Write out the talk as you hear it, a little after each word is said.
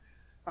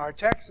Our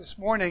text this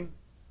morning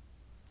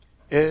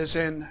is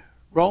in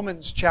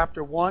Romans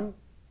chapter 1,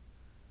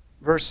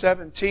 verse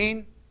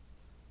 17.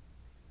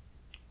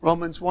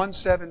 Romans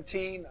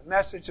 1:17. The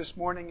message this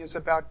morning is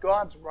about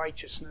God's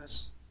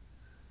righteousness,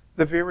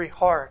 the very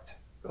heart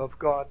of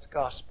God's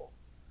gospel.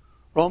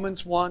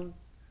 Romans 1,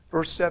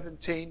 verse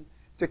 17.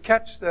 To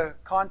catch the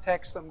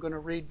context, I'm going to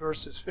read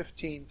verses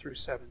 15 through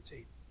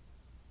 17.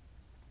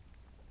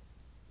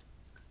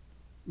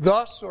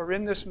 Thus, or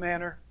in this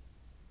manner,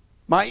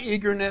 my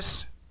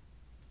eagerness,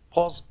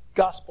 Paul's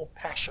gospel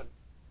passion,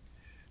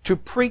 to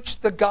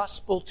preach the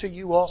gospel to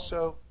you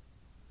also,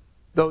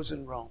 those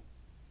in Rome.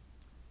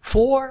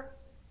 For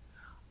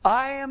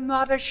I am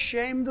not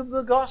ashamed of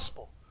the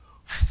gospel,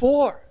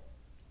 for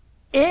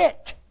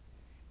it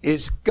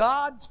is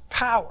God's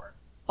power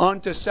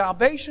unto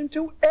salvation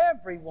to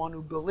everyone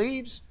who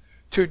believes,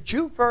 to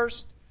Jew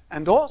first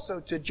and also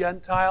to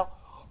Gentile.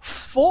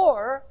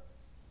 For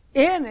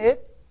in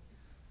it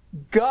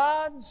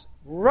God's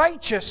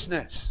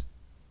righteousness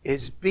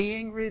is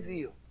being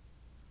revealed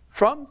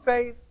from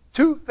faith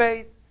to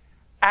faith,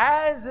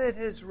 as it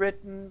is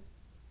written,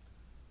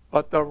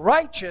 but the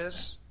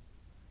righteous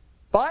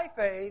by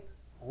faith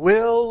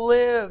will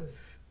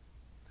live.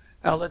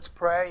 Now let's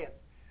pray and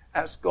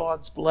ask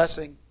God's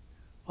blessing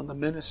on the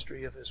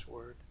ministry of His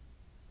Word.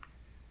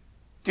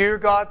 Dear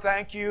God,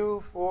 thank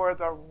you for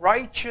the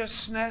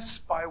righteousness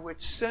by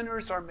which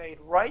sinners are made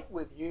right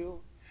with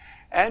you.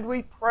 And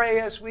we pray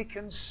as we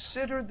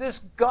consider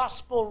this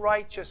gospel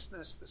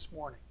righteousness this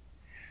morning,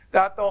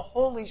 that the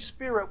Holy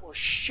Spirit will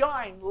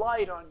shine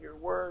light on your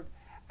word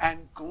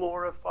and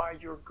glorify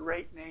your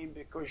great name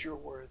because you're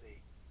worthy.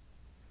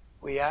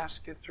 We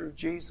ask it through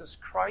Jesus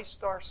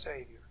Christ our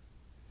Savior.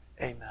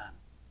 Amen.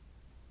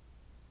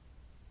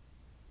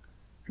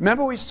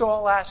 Remember we saw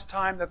last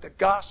time that the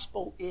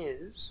gospel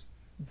is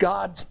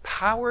God's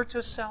power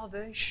to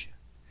salvation.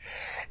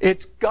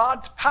 It's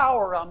God's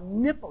power,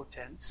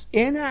 omnipotence,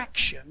 in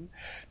action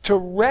to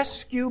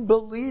rescue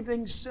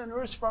believing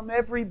sinners from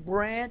every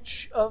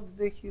branch of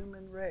the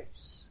human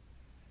race.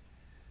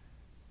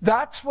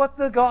 That's what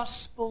the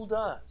gospel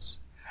does.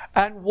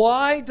 And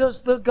why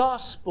does the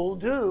gospel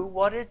do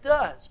what it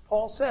does?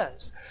 Paul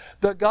says,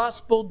 the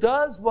gospel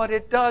does what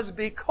it does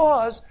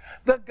because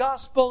the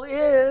gospel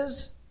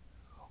is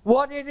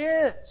what it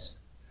is.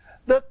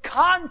 The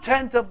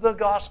content of the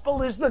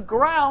gospel is the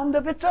ground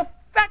of its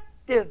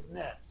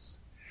effectiveness.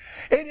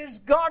 It is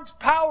God's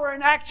power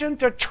in action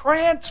to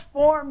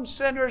transform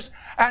sinners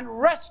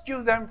and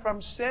rescue them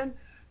from sin,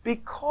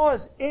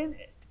 because in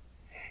it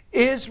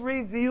is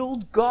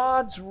revealed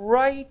God's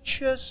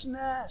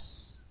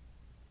righteousness.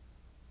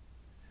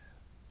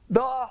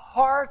 The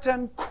heart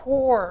and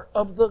core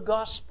of the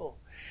gospel,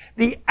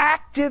 the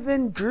active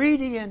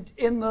ingredient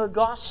in the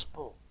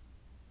gospel,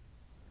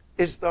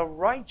 is the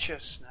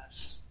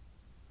righteousness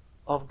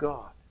of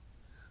God.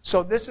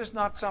 So this is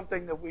not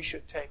something that we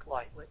should take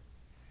lightly.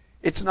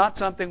 It's not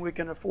something we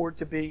can afford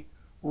to be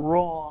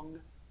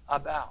wrong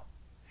about.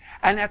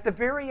 And at the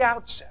very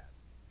outset,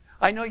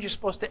 I know you're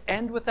supposed to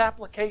end with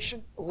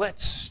application.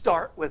 Let's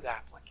start with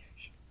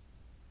application.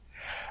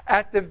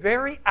 At the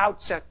very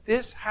outset,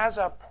 this has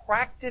a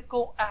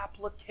practical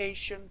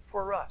application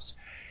for us.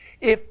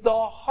 If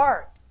the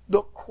heart,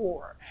 the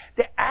core,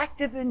 the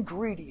active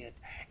ingredient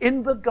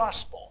in the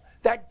gospel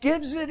that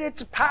gives it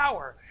its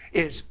power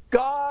is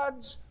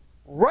God's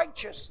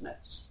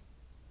righteousness,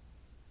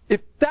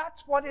 if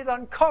that's what it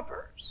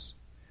uncovers,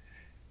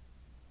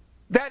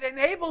 that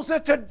enables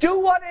it to do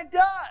what it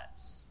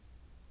does,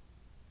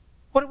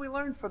 what do we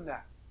learn from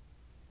that?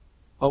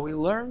 Well, we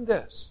learn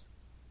this.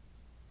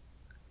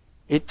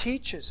 It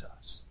teaches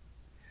us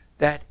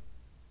that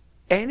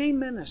any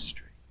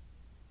ministry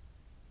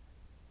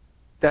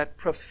that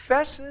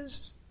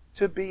professes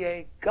to be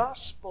a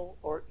gospel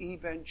or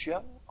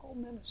evangelical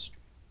ministry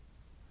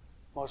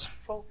must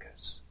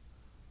focus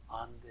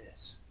on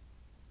this.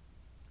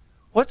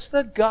 What's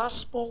the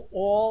gospel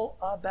all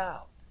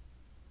about?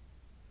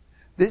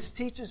 This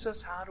teaches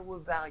us how to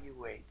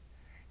evaluate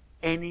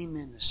any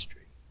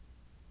ministry.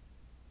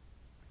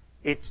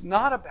 It's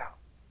not about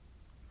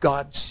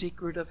God's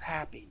secret of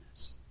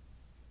happiness.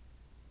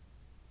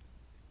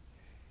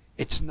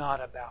 It's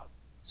not about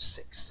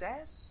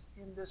success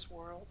in this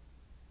world.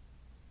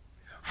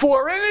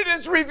 For in it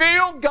is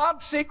revealed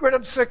God's secret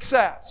of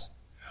success.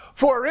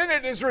 For in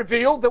it is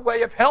revealed the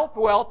way of health,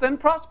 wealth, and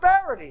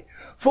prosperity.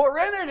 For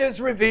in it is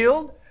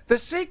revealed the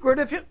secret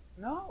of you.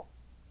 No.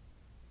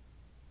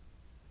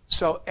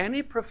 So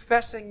any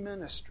professing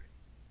ministry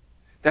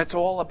that's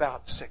all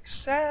about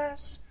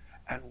success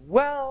and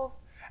wealth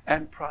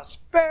and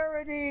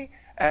prosperity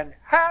and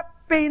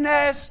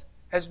happiness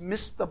has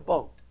missed the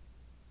boat.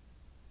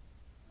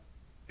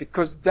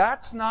 Because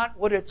that's not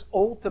what it's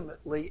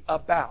ultimately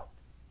about.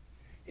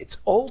 It's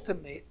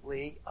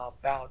ultimately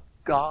about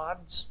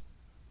God's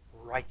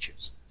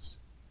righteousness.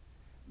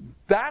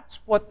 That's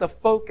what the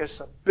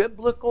focus of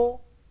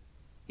biblical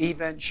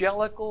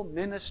evangelical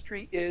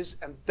ministry is,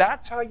 and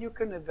that's how you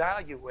can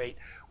evaluate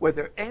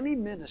whether any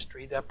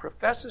ministry that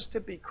professes to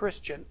be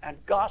Christian and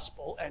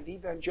gospel and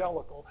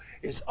evangelical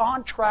is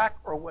on track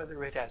or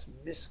whether it has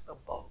missed the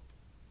boat.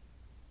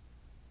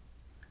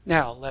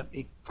 Now, let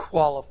me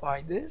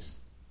qualify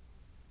this.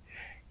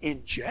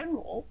 In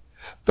general,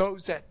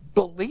 those that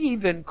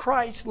believe in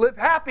Christ live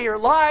happier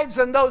lives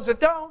than those that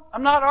don't.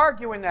 I'm not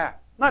arguing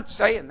that. I'm not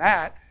saying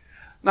that.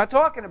 I'm not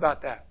talking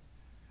about that.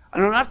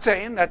 And I'm not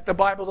saying that the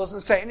Bible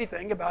doesn't say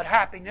anything about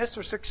happiness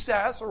or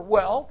success or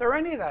wealth or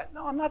any of that.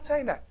 No, I'm not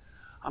saying that.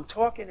 I'm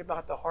talking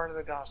about the heart of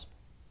the gospel.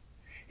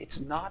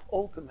 It's not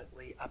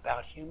ultimately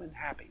about human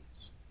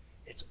happiness.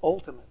 It's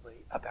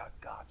ultimately about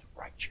God's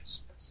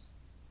righteousness.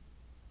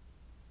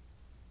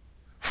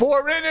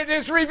 For in it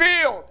is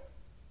revealed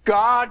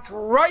God's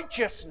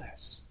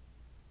righteousness.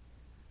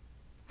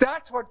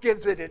 That's what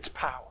gives it its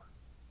power.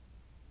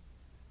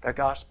 The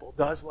gospel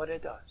does what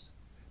it does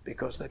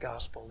because the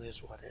gospel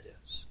is what it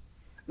is.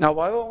 Now,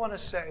 what do I want to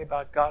say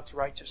about God's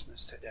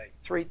righteousness today?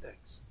 3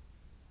 things.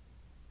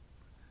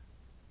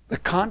 The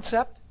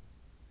concept,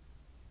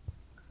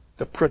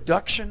 the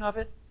production of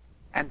it,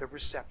 and the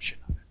reception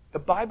of it. The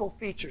Bible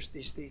features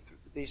these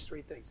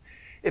 3 things.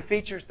 It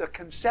features the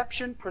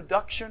conception,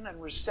 production,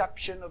 and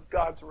reception of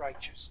God's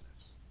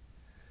righteousness.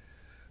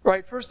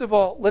 Right, first of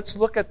all, let's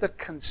look at the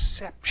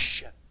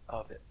conception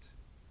of it.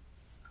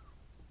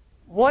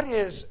 What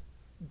is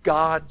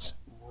God's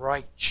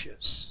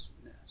righteousness?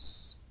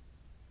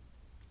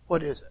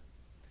 What is it?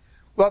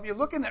 Well, if you're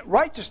looking at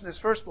righteousness,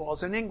 first of all,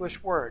 is an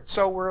English word.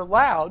 So we're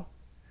allowed,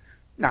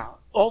 now,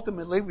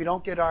 ultimately, we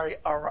don't get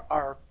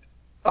our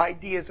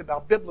ideas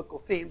about biblical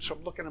themes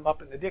from looking them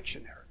up in the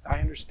dictionary. I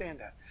understand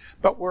that.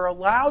 But we're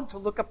allowed to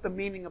look up the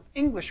meaning of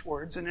English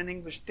words in an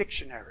English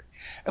dictionary.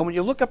 And when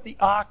you look up the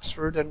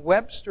Oxford and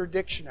Webster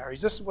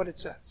dictionaries, this is what it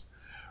says.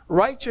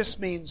 Righteous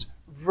means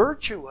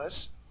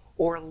virtuous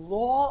or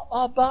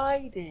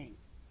law-abiding.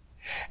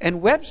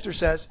 And Webster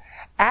says,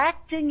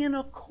 acting in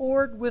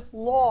accord with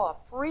law,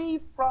 free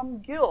from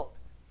guilt.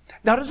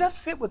 Now, does that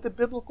fit with the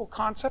biblical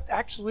concept?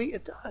 Actually,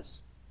 it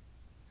does.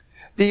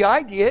 The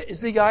idea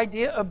is the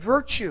idea of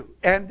virtue.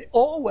 And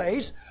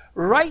always,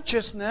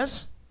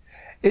 righteousness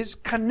is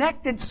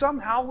connected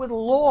somehow with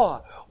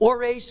law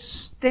or a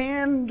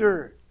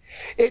standard.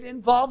 It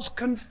involves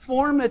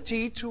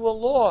conformity to a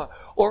law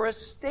or a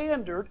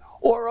standard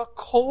or a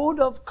code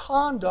of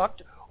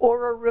conduct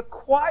or a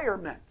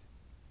requirement.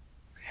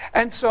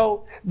 And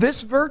so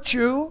this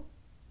virtue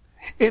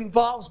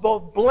involves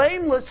both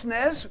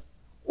blamelessness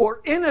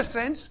or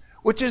innocence,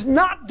 which is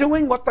not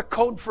doing what the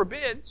code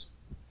forbids,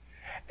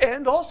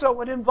 and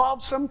also it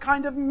involves some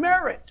kind of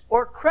merit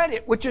or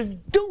credit, which is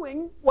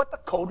doing what the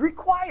code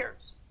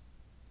requires.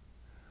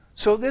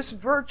 So this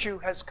virtue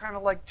has kind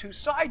of like 2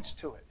 sides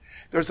to it.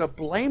 There's a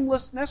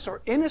blamelessness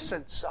or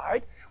innocent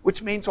side,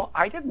 which means, well,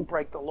 I didn't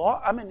break the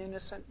law, I'm an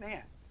innocent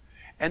man.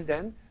 And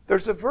then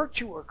there's a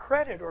virtue or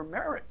credit or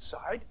merit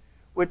side,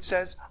 which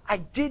says, I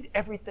did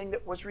everything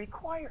that was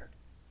required,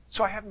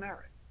 so I have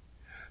merit.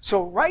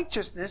 So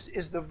righteousness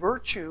is the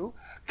virtue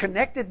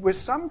connected with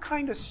some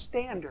kind of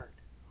standard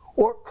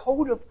or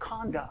code of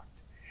conduct.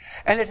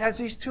 And it has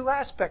these 2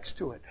 aspects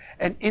to it.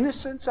 An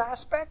innocence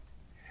aspect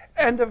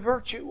and a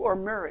virtue or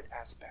merit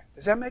aspect.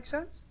 Does that make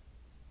sense?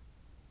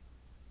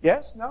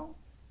 Yes? No?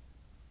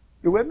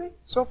 You with me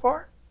so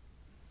far?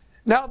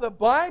 Now the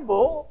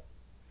Bible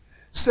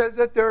says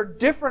that there are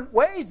different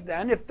ways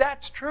then, if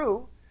that's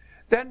true,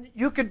 then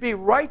you could be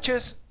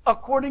righteous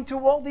according to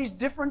all these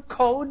different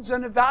codes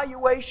and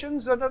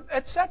evaluations, and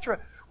etc.,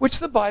 which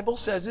the Bible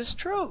says is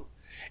true.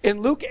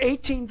 In Luke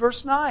 18,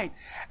 verse 9,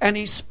 and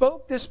he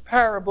spoke this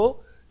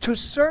parable to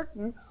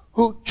certain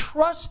who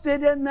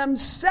trusted in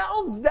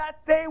themselves that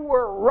they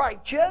were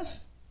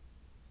righteous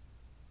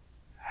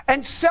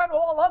and set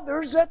all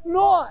others at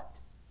naught.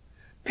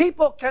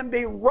 People can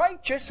be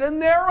righteous in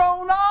their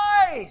own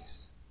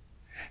eyes.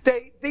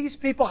 These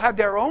people have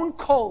their own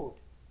code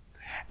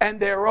and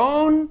their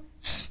own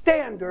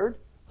standard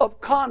of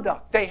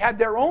conduct. They had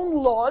their own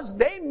laws.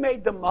 They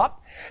made them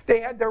up. They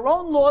had their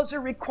own laws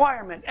of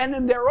requirement. And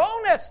in their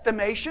own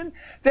estimation,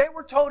 they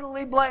were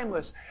totally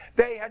blameless.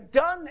 They had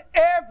done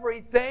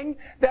everything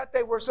that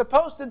they were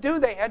supposed to do.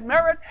 They had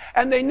merit,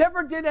 and they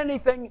never did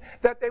anything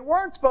that they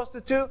weren't supposed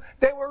to do.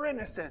 They were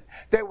innocent.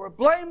 They were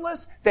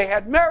blameless. They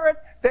had merit.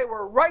 They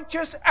were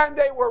righteous, and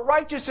they were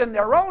righteous in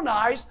their own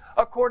eyes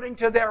according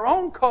to their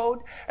own code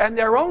and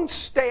their own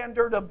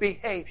standard of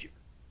behavior.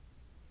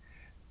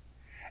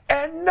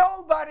 And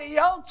nobody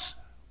else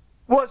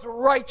was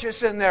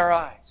righteous in their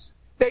eyes.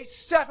 They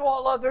set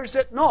all others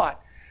at naught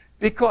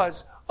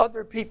because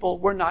other people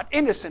were not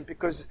innocent,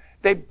 because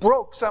they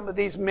broke some of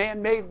these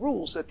man-made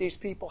rules that these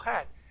people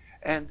had.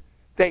 And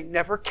they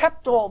never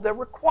kept all the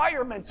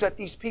requirements that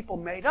these people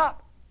made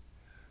up.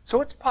 So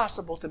it's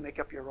possible to make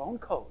up your own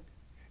code,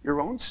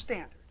 your own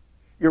standard,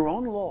 your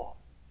own law,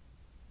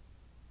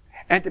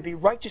 and to be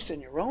righteous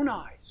in your own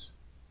eyes.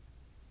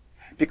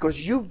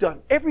 Because you've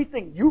done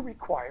everything you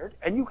required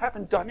and you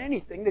haven't done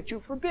anything that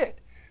you forbid.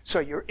 So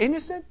you're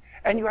innocent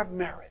and you have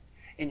merit.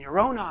 in your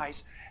own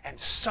eyes, and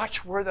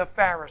such were the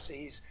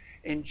Pharisees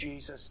in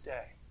Jesus'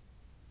 day.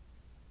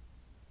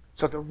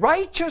 So the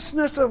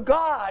righteousness of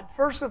God,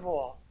 first of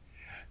all,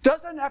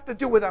 doesn't have to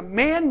do with a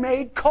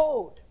man-made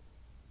code.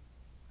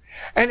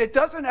 And it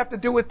doesn't have to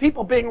do with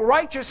people being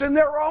righteous in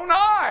their own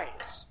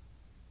eyes.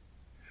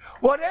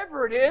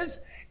 Whatever it is,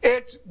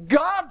 it's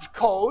God's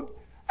code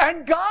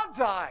and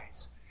God's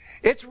eyes.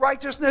 It's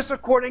righteousness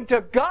according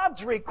to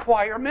God's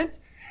requirement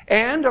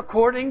and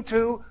according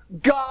to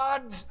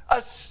God's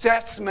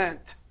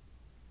assessment.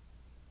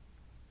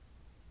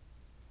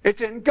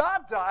 It's in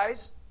God's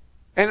eyes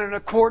and in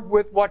accord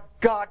with what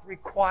God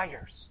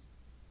requires.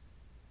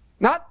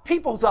 Not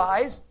people's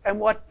eyes and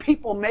what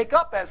people make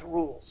up as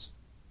rules.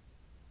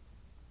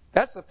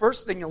 That's the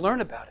first thing you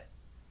learn about it.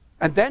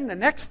 And then the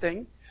next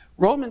thing,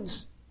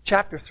 Romans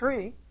chapter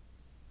 3,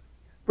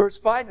 verse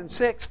 5 and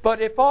 6.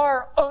 But if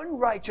our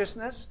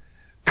unrighteousness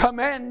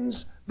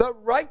commends the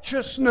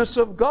righteousness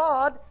of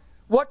God,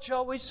 what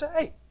shall we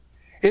say?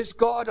 Is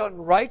God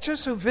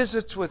unrighteous who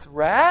visits with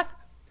wrath?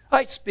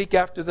 I speak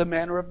after the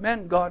manner of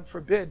men, God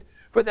forbid.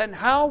 For then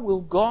how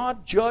will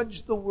God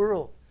judge the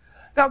world?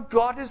 Now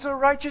God is a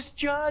righteous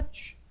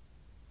judge.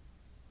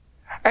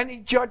 And He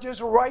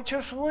judges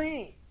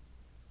righteously.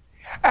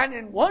 And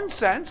in one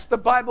sense, the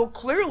Bible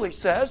clearly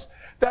says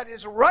that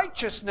His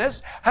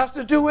righteousness has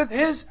to do with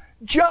His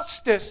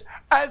justice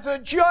as a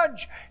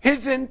judge,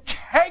 His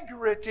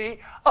integrity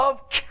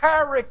of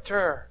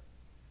character,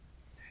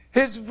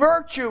 His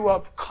virtue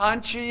of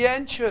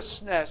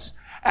conscientiousness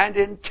and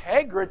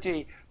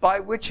integrity by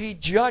which He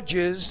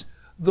judges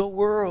the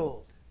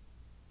world.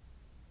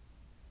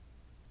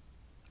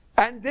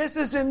 And this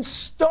is in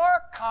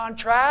stark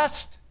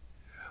contrast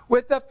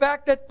with the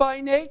fact that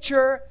by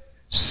nature,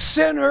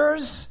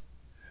 sinners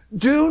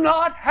do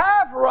not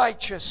have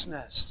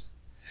righteousness.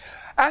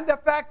 And the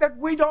fact that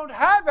we don't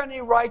have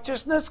any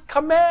righteousness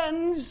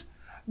commends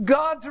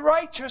God's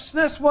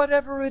righteousness,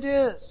 whatever it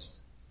is.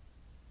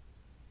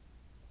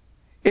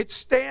 It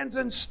stands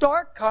in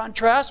stark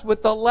contrast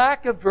with the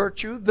lack of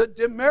virtue, the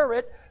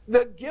demerit,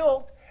 the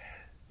guilt,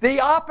 the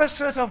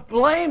opposite of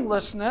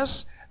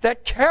blamelessness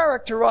that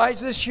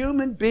characterizes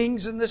human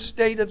beings in the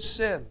state of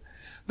sin.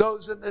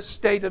 Those in the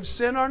state of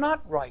sin are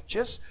not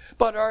righteous,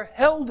 but are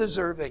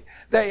hell-deserving.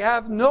 They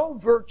have no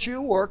virtue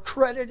or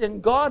credit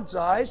in God's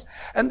eyes,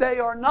 and they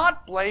are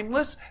not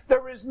blameless.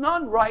 There is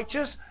none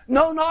righteous,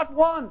 no, not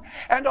one.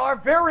 And our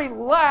very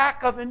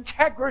lack of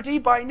integrity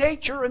by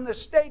nature in the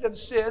state of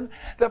sin,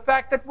 the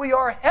fact that we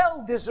are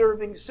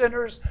hell-deserving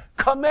sinners,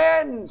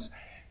 commends.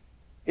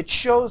 It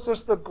shows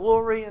us the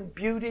glory and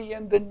beauty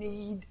and the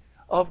need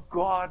of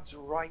God's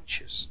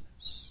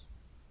righteousness.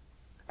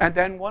 And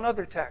then one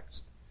other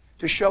text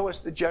to show us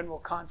the general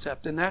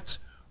concept, and that's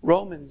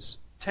Romans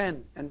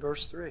 10 and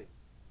verse 3.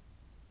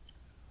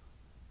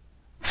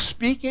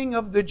 Speaking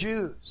of the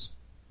Jews,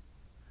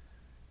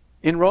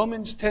 in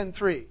Romans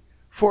 10:3,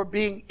 for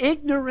being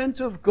ignorant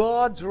of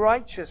God's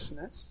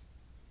righteousness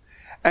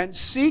and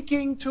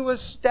seeking to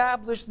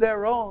establish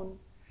their own,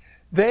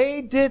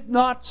 they did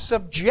not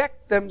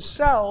subject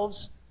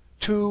themselves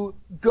to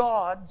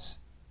God's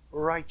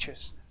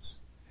righteousness.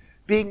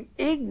 Being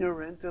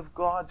ignorant of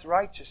God's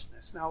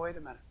righteousness. Now wait a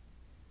minute.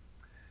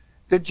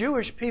 The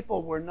Jewish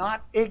people were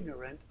not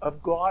ignorant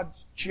of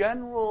God's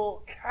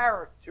general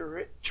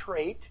character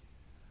trait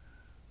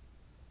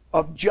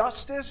of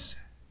justice,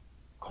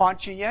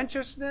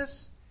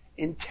 conscientiousness,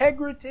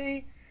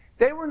 integrity.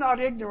 They were not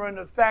ignorant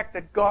of the fact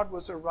that God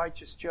was a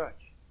righteous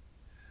judge.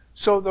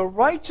 So the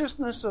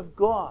righteousness of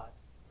God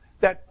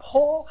that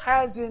Paul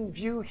has in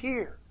view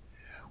here,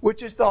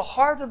 which is the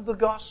heart of the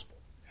gospel,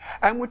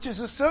 and which is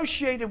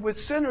associated with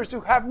sinners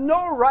who have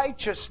no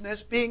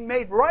righteousness being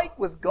made right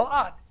with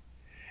God,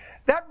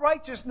 that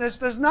righteousness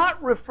does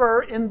not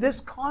refer in this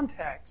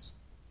context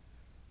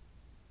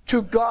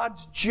to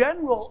God's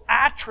general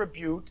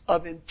attribute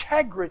of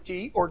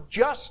integrity or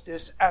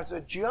justice as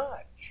a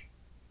judge.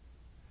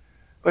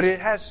 But it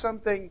has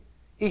something,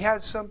 He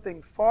has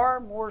something far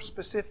more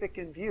specific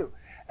in view.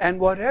 And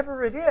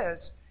whatever it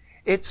is,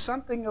 it's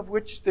something of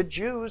which the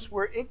Jews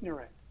were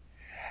ignorant.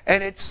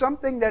 And it's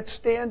something that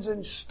stands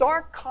in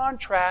stark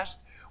contrast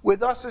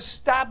with us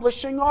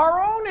establishing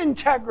our own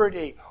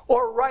integrity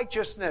or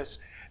righteousness.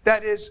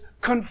 That is,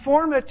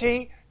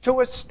 conformity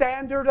to a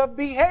standard of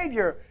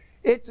behavior.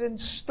 It's in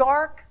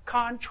stark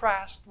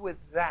contrast with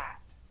that.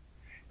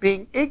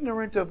 Being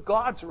ignorant of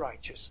God's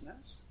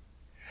righteousness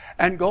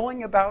and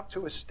going about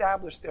to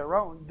establish their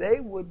own, they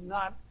would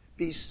not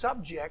be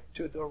subject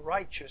to the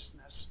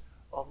righteousness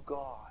of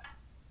God.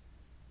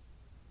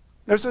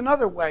 There's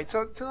another way.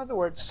 So, in other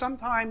words,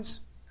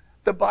 sometimes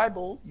the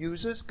Bible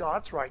uses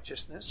God's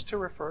righteousness to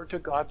refer to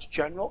God's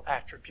general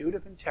attribute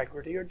of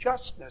integrity or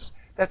justness.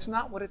 That's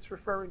not what it's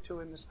referring to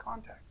in this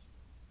context.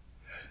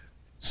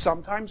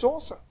 Sometimes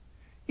also,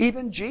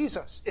 even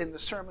Jesus in the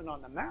Sermon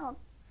on the Mount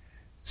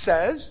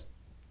says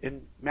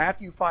in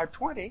Matthew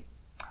 5:20,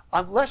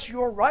 unless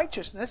your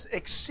righteousness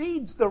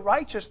exceeds the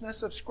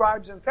righteousness of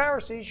scribes and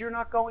Pharisees, you're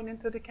not going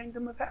into the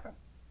kingdom of heaven.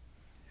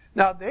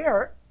 Now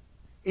there,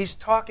 He's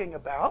talking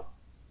about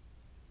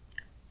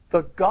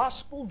the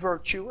gospel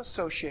virtue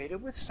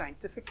associated with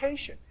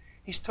sanctification.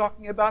 He's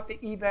talking about the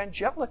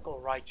evangelical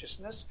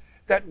righteousness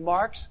that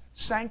marks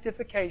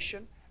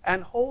sanctification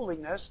and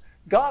holiness,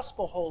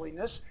 gospel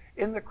holiness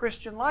in the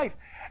Christian life.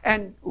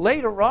 And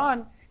later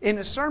on in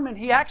his sermon,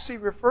 he actually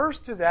refers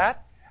to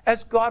that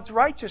as God's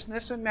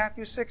righteousness in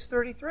Matthew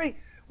 6:33,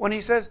 when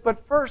he says,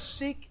 "But first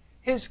seek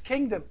His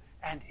kingdom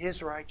and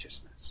His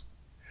righteousness."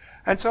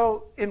 And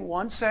so, in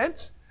one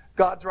sense,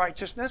 God's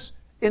righteousness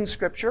in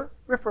Scripture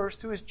refers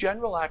to His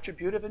general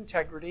attribute of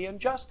integrity and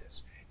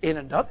justice. In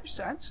another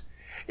sense,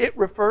 it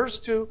refers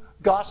to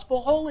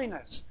gospel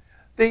holiness,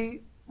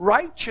 the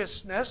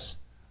righteousness,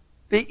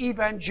 the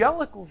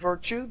evangelical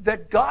virtue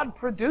that God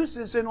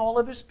produces in all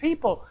of His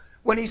people.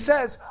 When He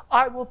says,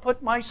 "I will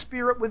put my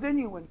Spirit within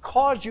you and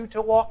cause you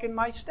to walk in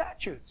my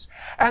statutes."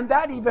 And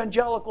that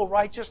evangelical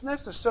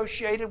righteousness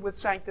associated with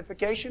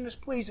sanctification is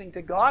pleasing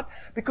to God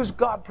because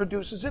God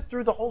produces it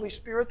through the Holy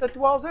Spirit that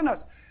dwells in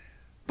us.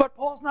 But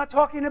Paul's not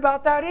talking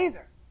about that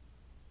either.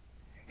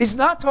 He's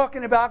not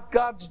talking about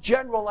God's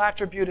general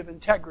attribute of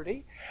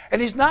integrity, and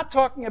he's not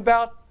talking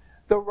about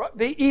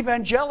the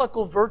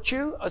evangelical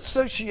virtue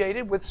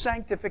associated with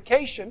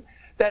sanctification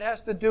that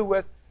has to do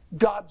with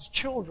God's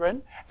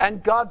children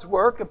and God's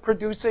work of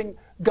producing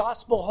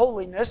gospel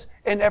holiness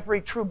in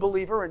every true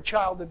believer and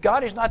child of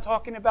God. He's not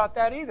talking about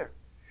that either.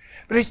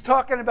 But he's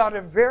talking about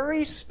a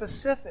very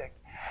specific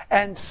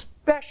and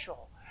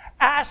special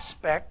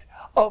aspect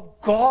of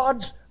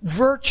God's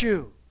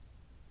virtue.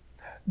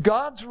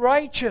 God's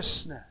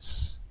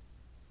righteousness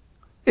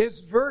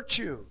is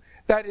virtue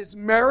that is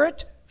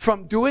merit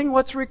from doing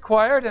what's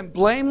required and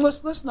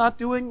blamelessness, not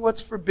doing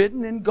what's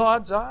forbidden in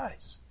God's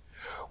eyes,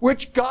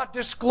 which God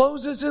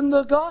discloses in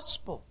the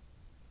gospel,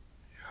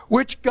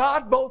 which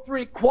God both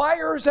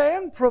requires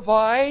and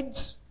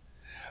provides,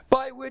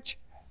 by which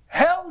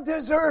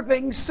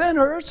hell-deserving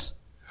sinners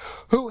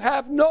who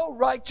have no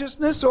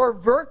righteousness or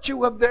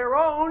virtue of their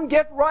own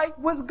get right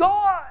with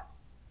God.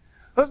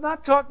 He's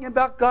not talking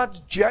about God's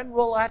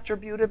general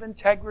attribute of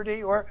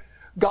integrity or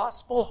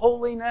gospel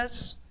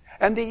holiness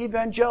and the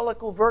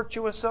evangelical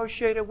virtue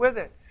associated with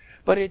it.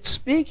 But it's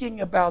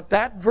speaking about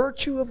that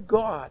virtue of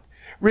God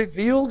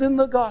revealed in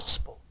the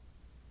gospel,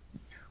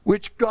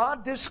 which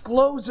God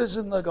discloses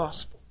in the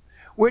gospel,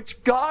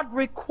 which God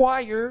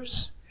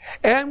requires,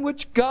 and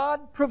which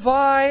God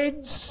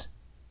provides,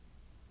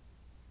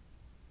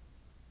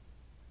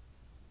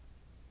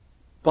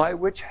 by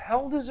which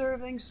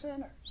hell-deserving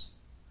sinners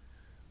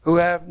who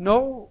have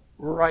no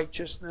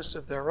righteousness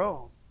of their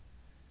own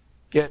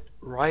get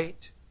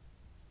right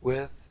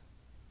with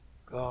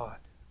God.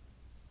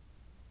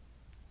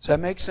 Does that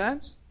make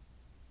sense?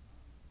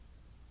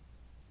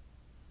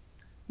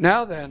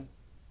 Now then,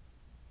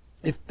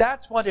 if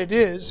that's what it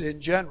is in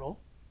general,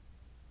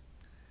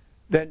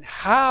 then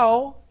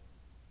how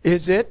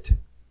is it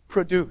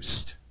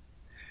produced?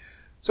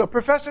 So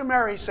Professor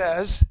Murray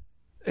says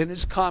in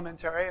his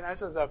commentary, and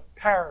this is a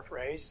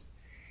paraphrase,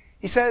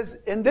 he says,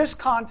 in this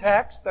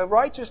context, the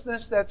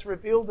righteousness that's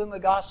revealed in the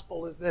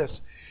gospel is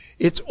this.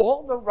 It's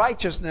all the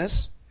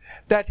righteousness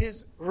that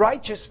His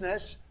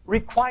righteousness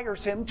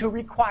requires Him to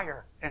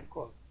require, end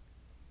quote.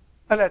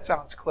 Now that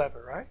sounds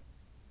clever, right?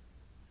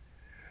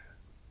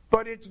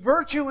 But it's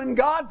virtue in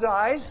God's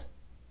eyes,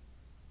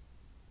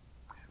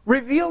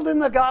 revealed in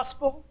the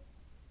gospel.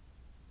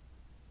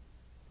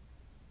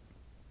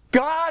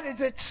 God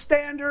is its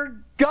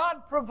standard.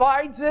 God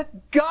provides it.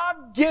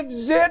 God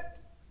gives it.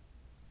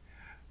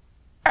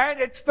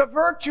 And it's the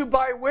virtue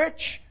by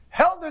which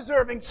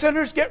hell-deserving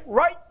sinners get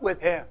right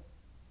with Him.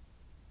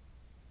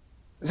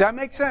 Does that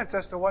make sense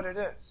as to what it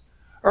is?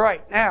 All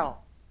right, now,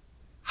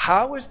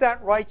 how is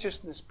that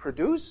righteousness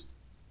produced?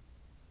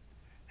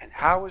 And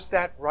how is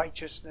that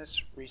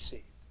righteousness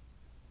received?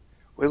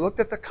 We looked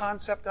at the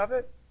concept of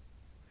it.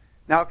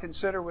 Now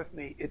consider with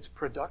me its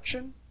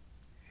production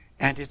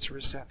and its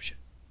reception.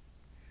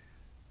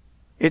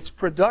 Its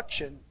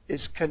production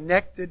is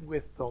connected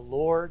with the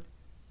Lord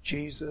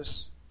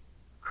Jesus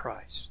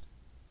Christ.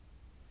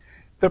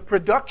 The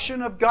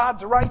production of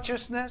God's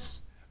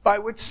righteousness by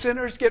which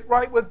sinners get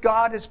right with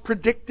God is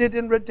predicted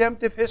in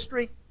redemptive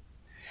history.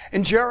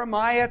 In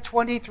Jeremiah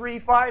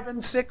 23:5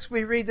 and 6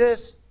 we read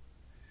this.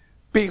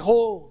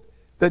 Behold,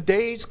 the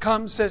days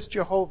come, says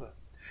Jehovah,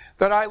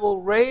 that I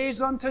will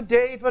raise unto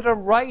David a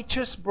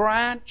righteous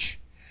branch,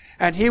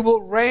 and he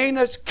will reign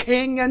as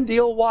king and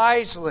deal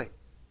wisely,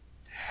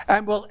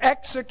 and will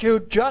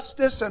execute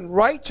justice and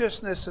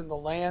righteousness in the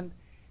land.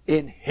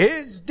 In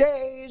his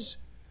days,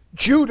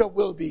 Judah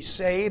will be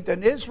saved,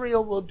 and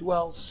Israel will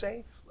dwell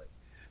safely.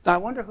 Now, I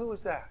wonder who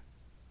is that?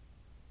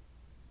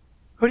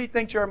 Who do you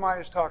think Jeremiah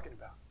is talking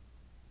about?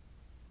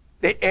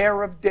 The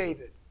heir of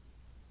David,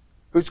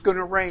 who's going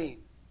to reign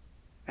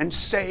and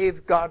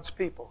save God's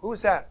people. Who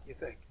is that, you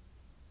think?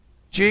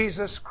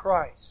 Jesus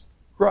Christ.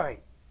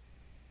 Right.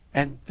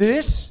 And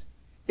this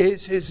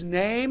is His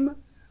name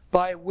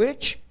by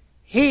which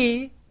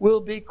He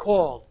will be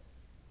called.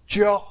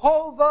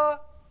 Jehovah,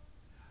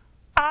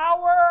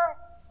 our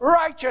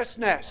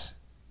righteousness.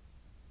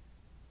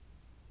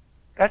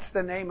 That's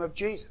the name of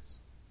Jesus.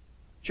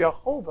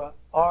 Jehovah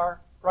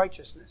our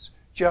righteousness.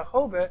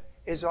 Jehovah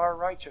is our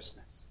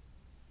righteousness.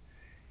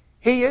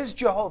 He is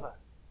Jehovah.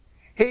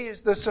 He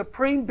is the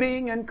supreme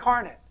being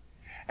incarnate.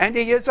 And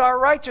He is our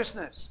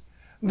righteousness.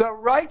 The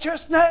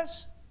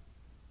righteousness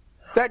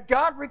that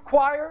God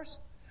requires,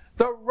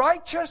 the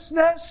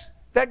righteousness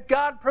that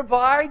God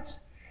provides,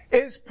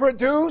 is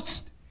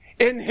produced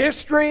in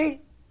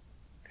history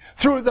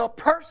through the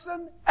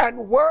person and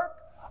work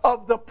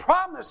of the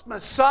promised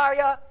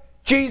Messiah,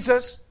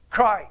 Jesus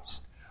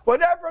Christ.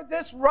 Whatever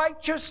this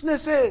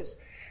righteousness is,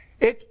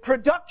 its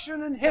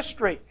production in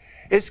history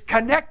is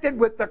connected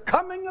with the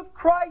coming of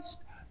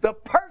Christ, the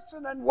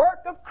person and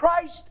work of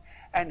Christ,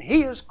 and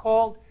He is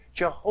called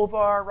Jehovah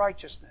our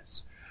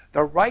righteousness.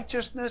 The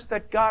righteousness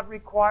that God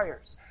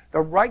requires,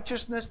 the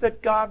righteousness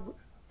that God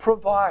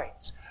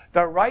provides,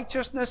 the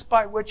righteousness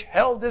by which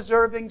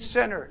hell-deserving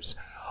sinners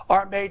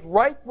are made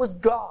right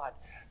with God.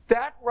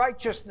 That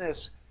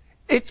righteousness,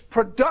 its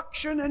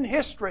production in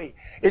history,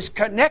 is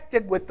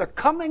connected with the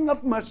coming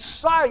of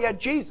Messiah,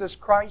 Jesus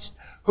Christ,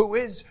 who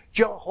is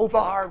Jehovah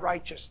our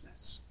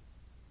righteousness.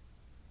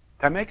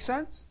 That makes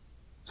sense?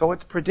 So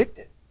it's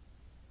predicted.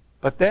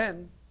 But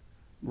then,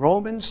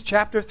 Romans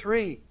chapter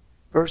 3,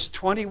 verse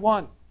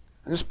 21.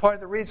 And this is part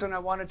of the reason I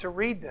wanted to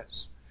read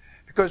this.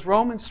 Because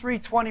Romans 3,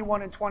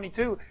 21 and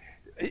 22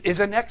 is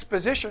an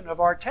exposition of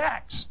our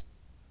text.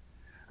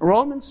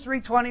 Romans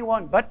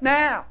 3:21. But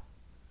now,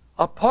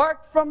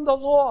 apart from the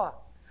law,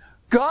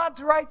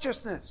 God's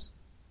righteousness,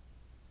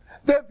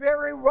 the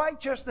very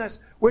righteousness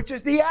which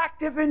is the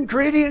active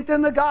ingredient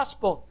in the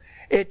gospel,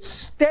 it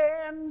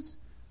stands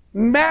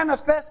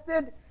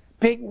manifested,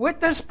 being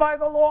witnessed by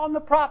the law and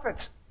the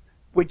prophets.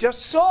 We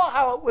just saw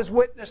how it was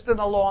witnessed in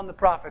the law and the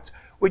prophets.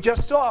 We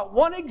just saw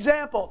one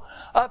example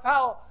of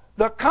how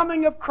the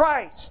coming of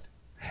Christ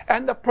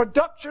and the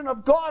production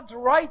of God's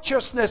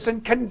righteousness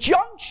in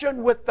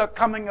conjunction with the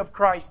coming of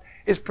Christ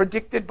is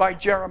predicted by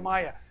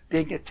Jeremiah,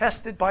 being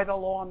attested by the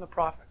law and the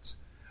prophets.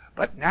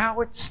 But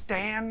now it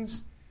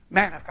stands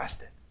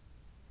manifested.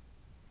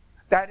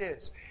 That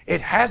is,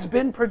 it has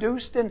been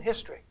produced in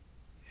history.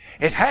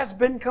 It has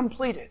been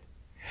completed.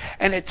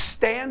 And it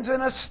stands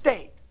in a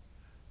state,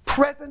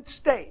 present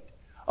state,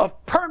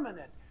 of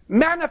permanent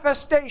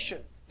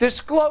manifestation,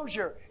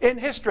 disclosure in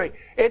history.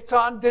 It's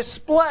on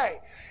display.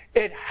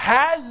 It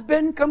has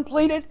been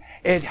completed.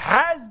 It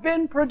has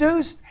been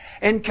produced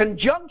in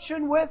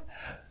conjunction with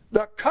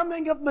the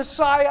coming of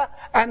Messiah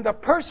and the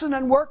person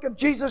and work of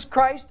Jesus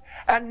Christ.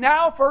 And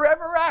now,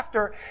 forever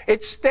after,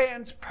 it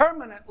stands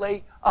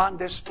permanently on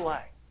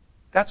display.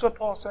 That's what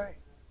Paul's saying.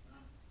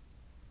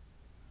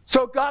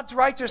 So God's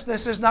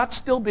righteousness is not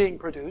still being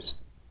produced,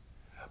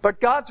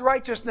 but God's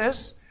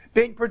righteousness,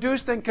 being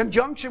produced in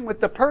conjunction with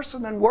the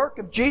person and work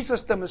of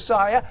Jesus the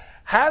Messiah,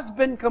 has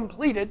been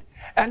completed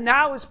and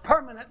now is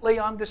permanently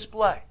on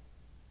display.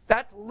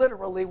 That's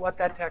literally what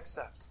that text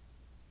says.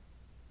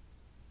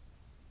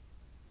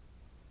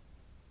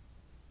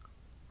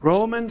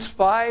 Romans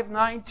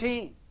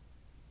 5:19.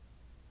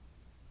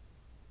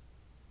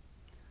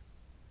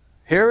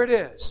 Here it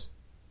is.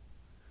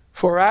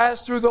 For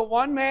as through the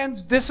one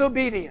man's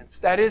disobedience,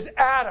 that is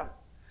Adam,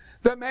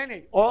 the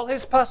many, all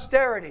his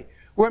posterity,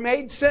 were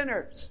made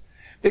sinners,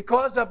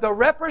 because of the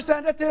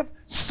representative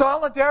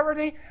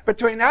solidarity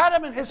between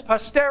Adam and his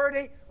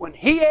posterity, when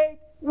he ate,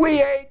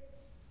 we ate.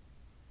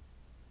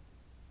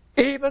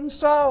 Even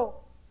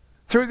so,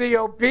 through the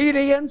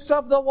obedience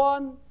of the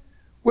one,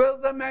 will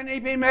the many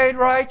be made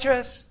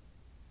righteous.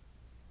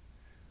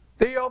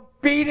 The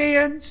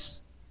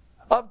obedience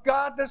of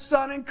God the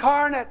Son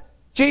incarnate,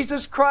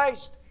 Jesus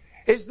Christ,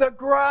 is the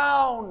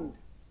ground.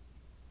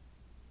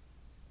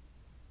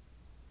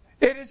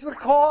 It is the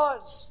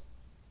cause.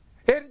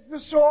 It is the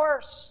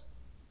source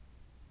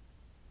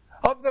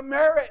of the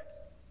merit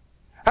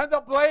and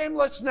the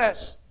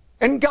blamelessness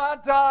in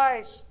God's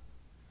eyes,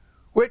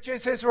 which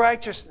is His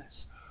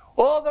righteousness.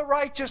 All the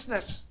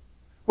righteousness,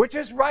 which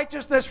His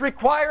righteousness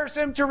requires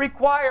Him to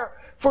require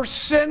for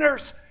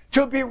sinners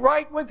to be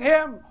right with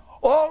Him,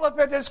 all of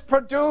it is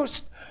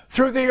produced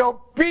through the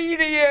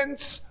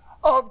obedience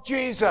of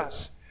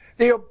Jesus.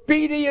 The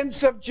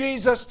obedience of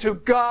Jesus to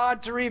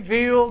God's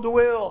revealed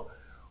will,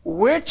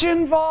 which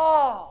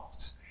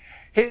involves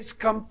His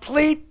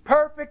complete,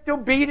 perfect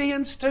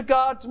obedience to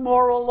God's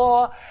moral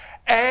law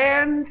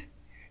and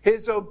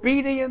His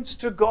obedience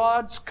to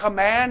God's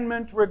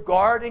commandment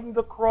regarding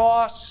the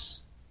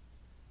cross.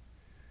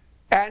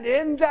 And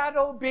in that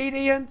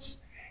obedience,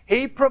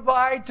 He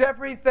provides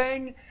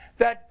everything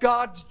that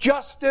God's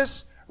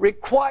justice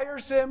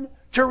requires Him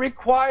to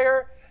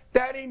require,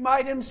 that He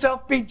might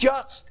Himself be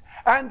just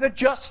and the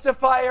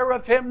justifier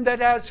of him that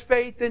has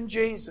faith in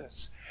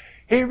Jesus.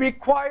 He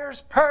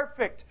requires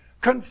perfect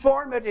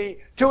conformity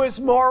to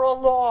His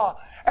moral law,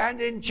 and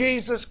in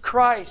Jesus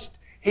Christ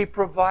He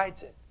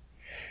provides it.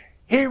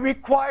 He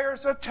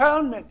requires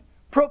atonement,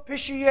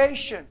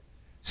 propitiation,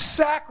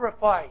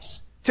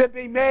 sacrifice to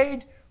be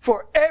made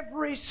for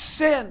every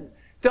sin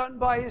done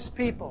by His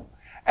people,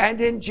 and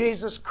in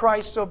Jesus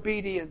Christ's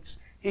obedience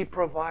He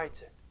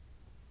provides it.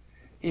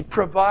 He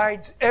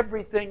provides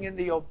everything in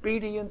the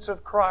obedience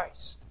of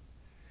Christ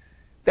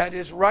that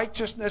His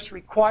righteousness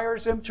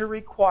requires Him to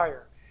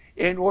require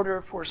in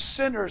order for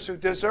sinners who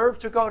deserve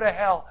to go to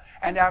hell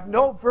and have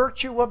no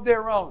virtue of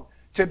their own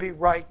to be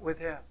right with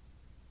Him.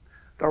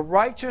 The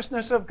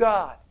righteousness of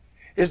God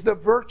is the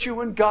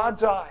virtue in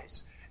God's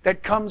eyes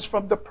that comes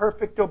from the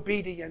perfect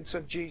obedience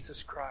of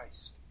Jesus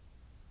Christ.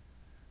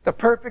 The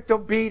perfect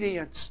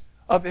obedience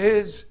of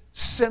His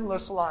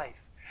sinless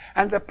life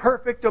and the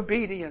perfect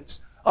obedience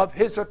of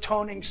His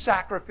atoning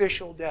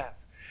sacrificial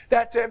death.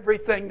 That's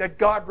everything that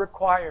God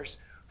requires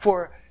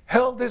for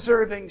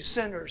hell-deserving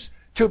sinners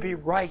to be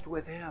right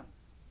with Him.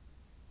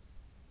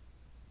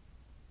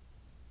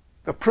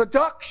 The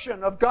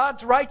production of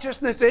God's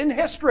righteousness in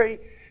history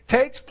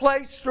takes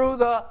place through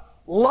the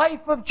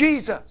life of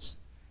Jesus,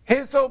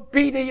 His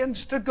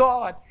obedience to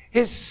God,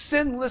 His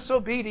sinless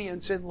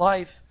obedience in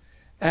life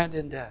and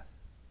in death.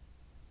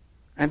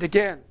 And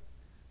again,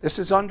 this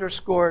is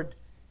underscored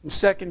in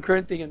 2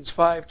 Corinthians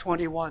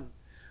 5:21.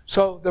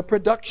 So the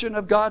production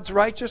of God's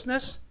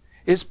righteousness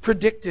is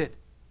predicted.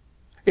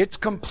 It's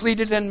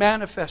completed and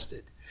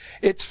manifested.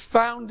 It's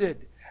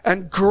founded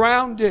and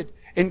grounded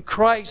in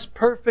Christ's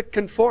perfect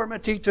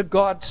conformity to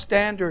God's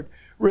standard,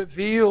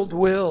 revealed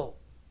will.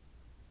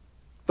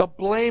 The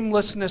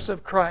blamelessness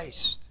of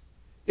Christ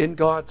in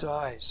God's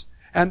eyes,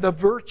 and the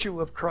virtue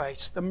of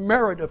Christ, the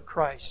merit of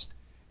Christ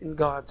in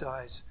God's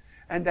eyes.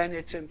 And then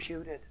it's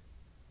imputed.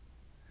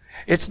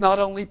 It's not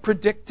only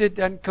predicted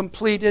and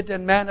completed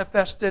and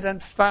manifested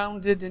and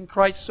founded in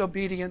Christ's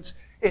obedience,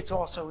 it's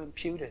also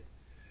imputed.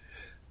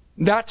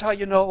 That's how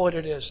you know what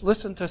it is.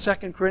 Listen to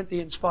 2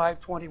 Corinthians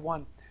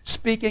 5:21.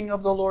 Speaking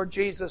of the Lord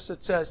Jesus,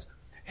 it says,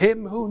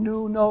 Him who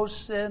knew no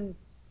sin,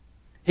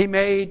 He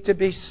made to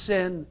be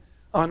sin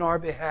on our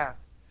behalf,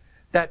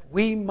 that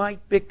we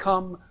might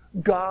become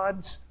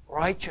God's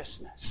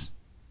righteousness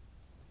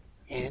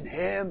in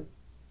Him.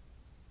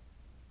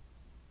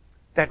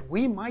 That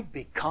we might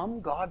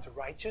become God's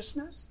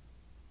righteousness?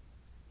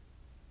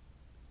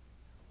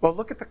 Well,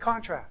 look at the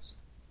contrast.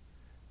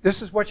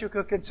 This is what you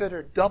could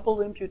consider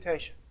double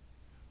imputation.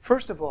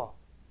 First of all,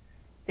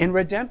 in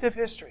redemptive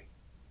history,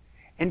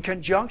 in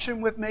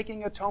conjunction with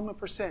making atonement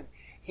for sin,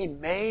 He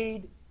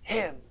made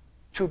Him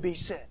to be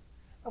sin.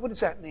 Now, what does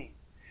that mean?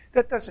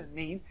 That doesn't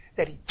mean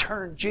that He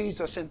turned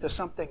Jesus into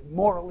something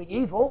morally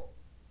evil.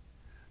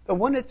 But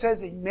when it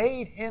says He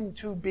made Him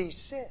to be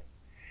sin,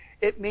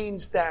 it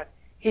means that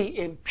He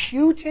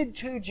imputed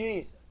to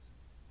Jesus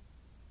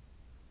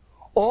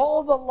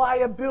all the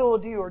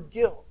liability or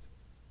guilt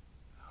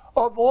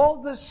of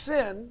all the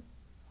sin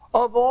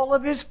of all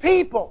of His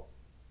people.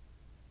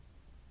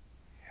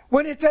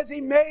 When it says He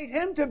made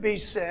Him to be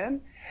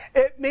sin,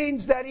 it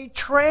means that He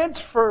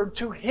transferred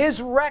to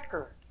His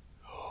record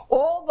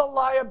all the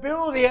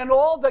liability and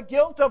all the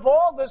guilt of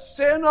all the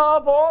sin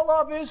of all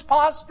of His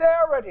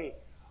posterity,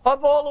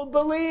 of all who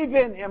believe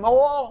in Him,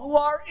 all who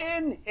are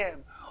in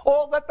Him,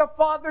 all that the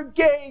Father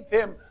gave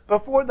Him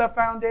before the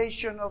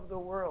foundation of the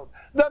world,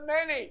 the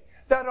many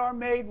that are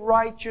made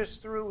righteous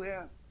through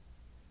Him.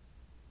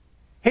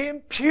 He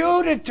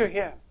imputed to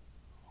Him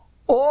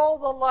all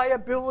the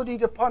liability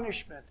to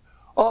punishment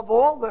of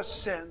all the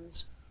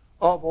sins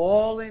of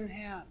all in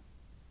Him.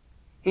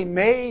 He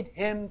made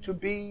Him to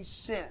be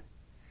sin.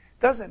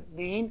 Doesn't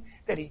mean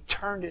that He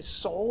turned His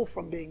soul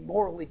from being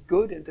morally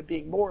good into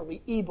being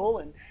morally evil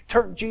and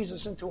turned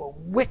Jesus into a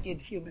wicked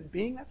human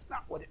being. That's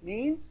not what it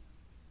means.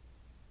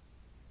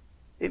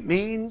 It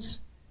means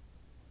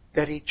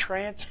that He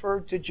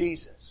transferred to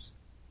Jesus,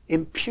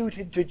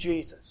 imputed to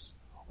Jesus,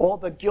 all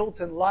the guilt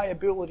and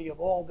liability of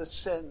all the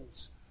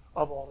sins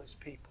of all His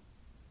people.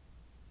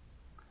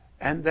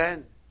 And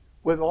then,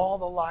 with all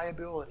the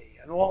liability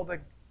and all the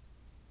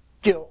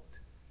guilt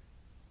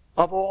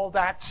of all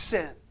that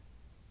sin,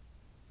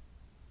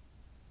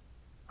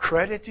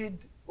 credited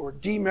or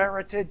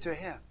demerited to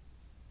Him,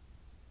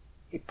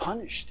 He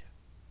punished Him.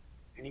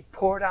 And He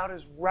poured out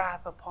His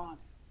wrath upon Him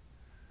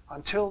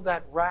until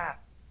that wrath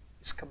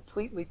is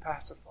completely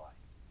pacified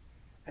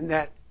and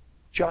that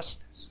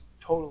justice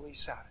totally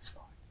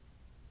satisfied.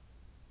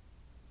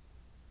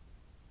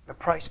 The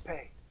price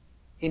paid.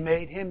 He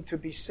made Him to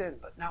be sin.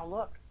 But now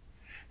look,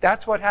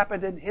 that's what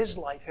happened in His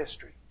life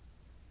history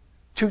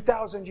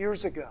 2,000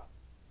 years ago,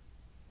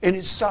 in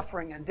His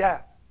suffering and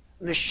death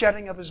and the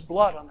shedding of His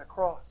blood on the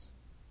cross.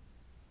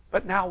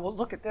 But now, well,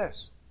 look at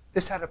this.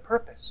 This had a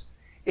purpose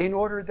in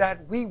order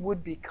that we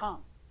would become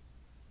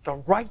the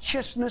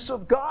righteousness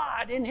of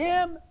God in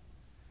Him,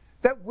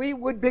 that we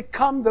would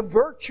become the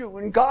virtue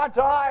in God's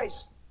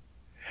eyes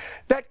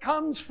that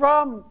comes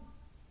from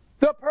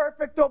the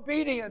perfect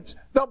obedience,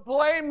 the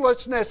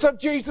blamelessness of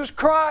Jesus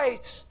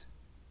Christ.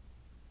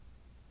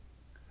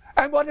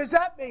 And what does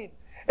that mean?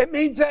 It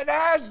means that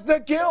as the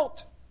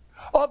guilt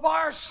of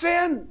our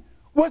sin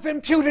was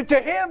imputed to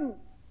Him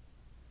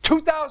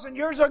 2,000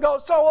 years ago,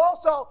 so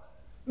also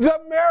the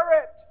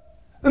merit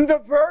and the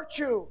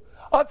virtue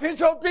of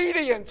His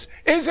obedience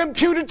is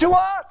imputed to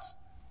us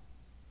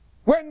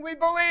when we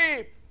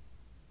believe.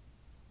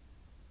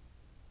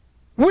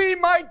 We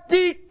might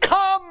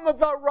become become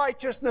the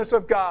righteousness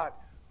of God.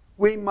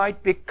 We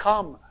might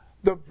become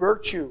the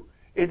virtue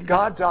in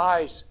God's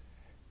eyes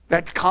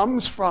that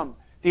comes from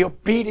the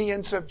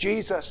obedience of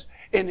Jesus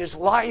in His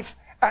life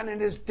and in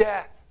His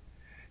death.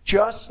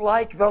 Just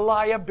like the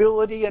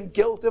liability and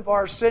guilt of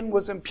our sin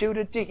was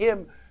imputed to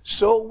Him,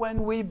 so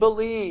when we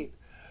believe,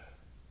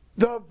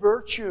 the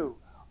virtue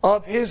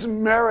of His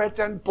merit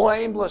and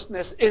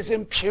blamelessness is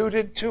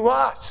imputed to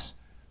us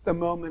the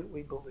moment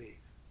we believe.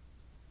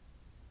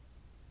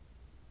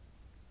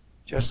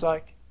 Just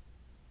like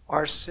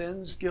our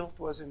sin's guilt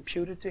was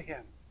imputed to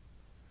Him,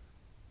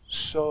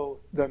 so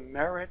the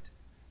merit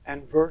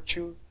and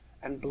virtue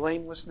and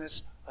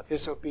blamelessness of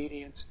His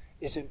obedience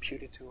is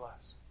imputed to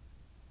us.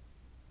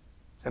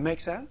 Does that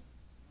make sense?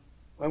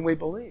 When we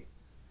believe.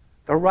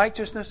 The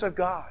righteousness of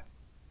God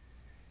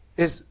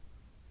is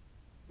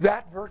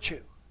that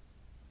virtue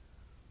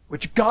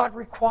which God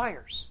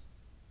requires,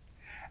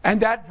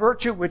 and that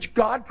virtue which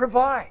God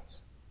provides,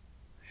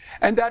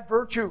 and that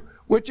virtue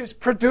which is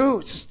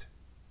produced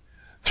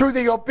through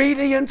the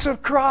obedience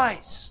of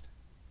Christ,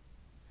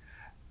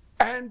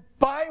 and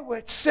by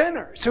which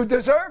sinners who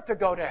deserve to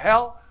go to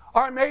hell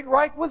are made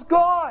right with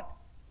God.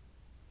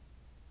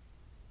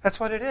 That's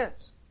what it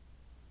is.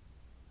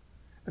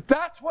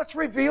 That's what's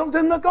revealed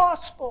in the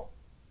gospel.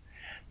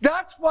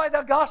 That's why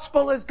the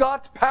gospel is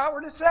God's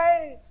power to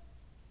save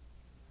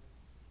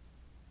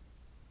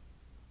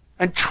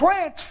and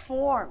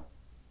transform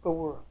the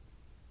world.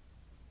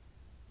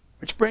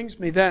 Which brings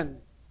me then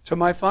to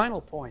my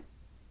final point,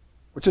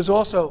 which is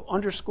also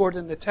underscored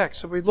in the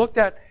text. So we looked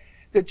at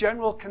the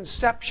general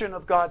conception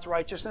of God's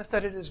righteousness,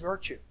 that it is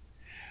virtue.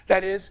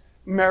 That is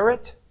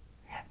merit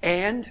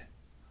and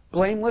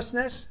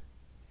blamelessness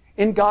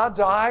in God's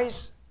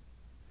eyes,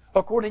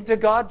 according to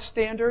God's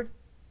standard,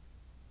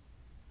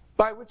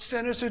 by which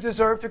sinners who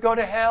deserve to go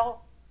to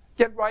hell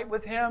get right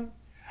with Him,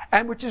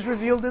 and which is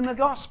revealed in the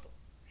gospel.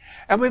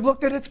 And we've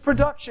looked at its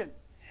production,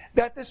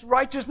 that this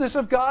righteousness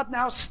of God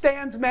now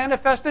stands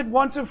manifested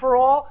once and for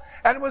all,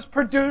 and it was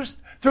produced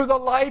through the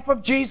life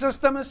of Jesus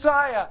the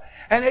Messiah.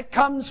 And it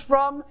comes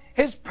from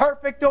His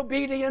perfect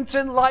obedience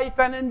in life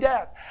and in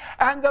death.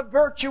 And the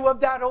virtue of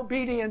that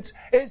obedience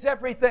is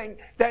everything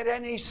that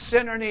any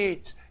sinner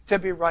needs to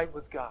be right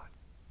with God.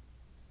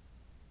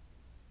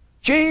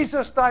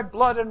 Jesus, thy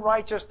blood and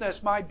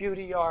righteousness, my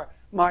beauty are,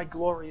 my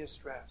glorious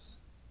dress.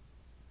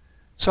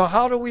 So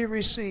how do we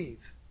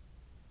receive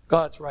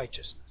God's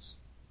righteousness?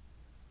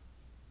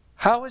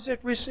 How is it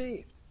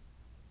received?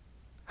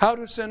 How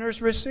do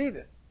sinners receive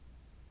it?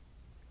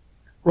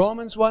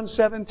 Romans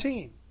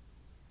 1:17.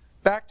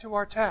 Back to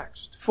our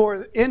text.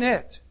 For in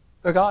it,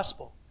 the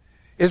gospel,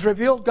 is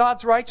revealed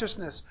God's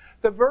righteousness,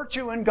 the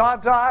virtue in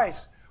God's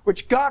eyes,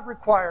 which God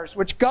requires,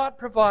 which God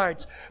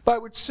provides, by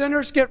which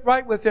sinners get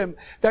right with Him,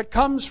 that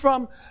comes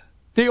from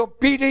the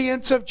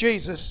obedience of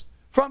Jesus,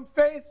 from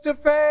faith to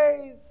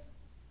faith.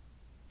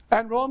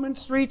 And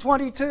Romans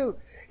 3:22,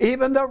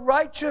 even the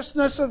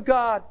righteousness of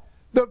God,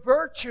 the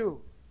virtue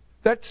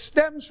that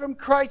stems from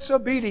Christ's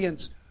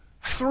obedience,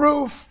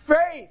 through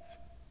faith,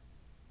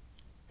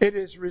 it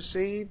is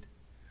received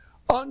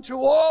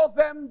unto all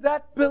them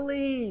that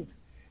believe.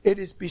 It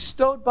is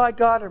bestowed by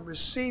God and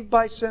received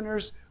by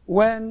sinners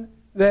when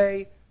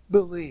they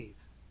believe.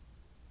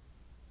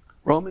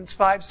 Romans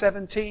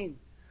 5:17.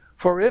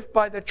 For if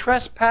by the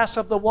trespass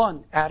of the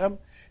one, Adam,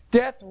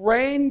 death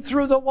reigned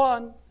through the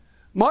one,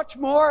 much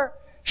more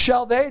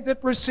shall they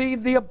that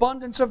receive the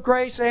abundance of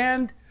grace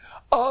and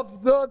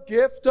of the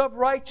gift of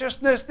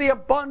righteousness, the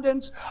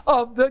abundance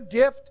of the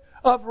gift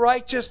of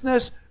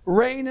righteousness,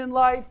 reign in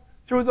life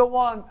through the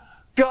one.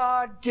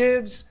 God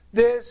gives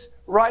this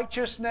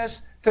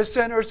righteousness to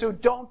sinners who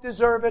don't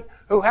deserve it,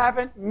 who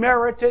haven't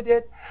merited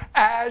it,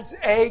 as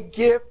a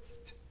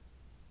gift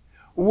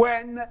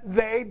when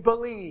they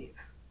believe.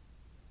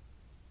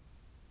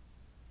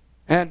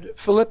 And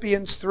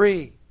Philippians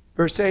 3,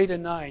 verse 8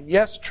 and 9.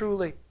 Yes,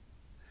 truly.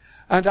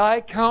 And I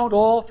count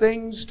all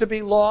things to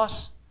be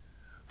loss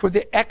for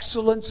the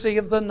excellency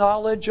of the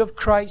knowledge of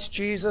Christ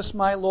Jesus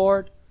my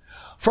Lord,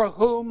 for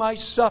whom I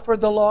suffered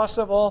the loss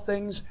of all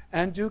things,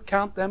 and do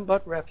count them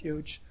but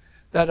refuge,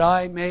 that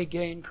I may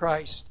gain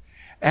Christ,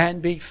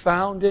 and be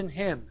found in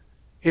Him.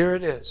 Here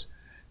it is.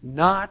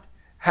 Not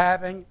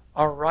having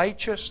a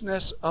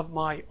righteousness of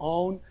my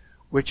own,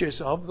 which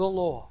is of the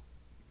law,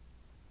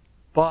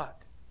 but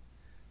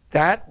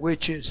that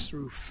which is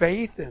through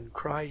faith in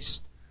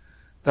Christ,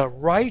 the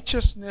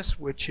righteousness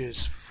which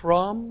is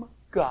from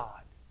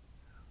God,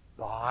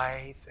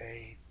 by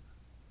faith.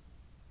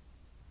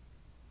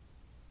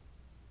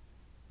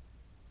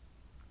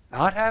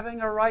 Not having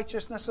a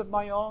righteousness of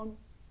my own,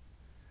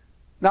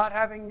 not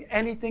having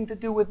anything to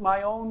do with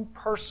my own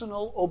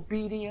personal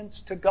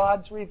obedience to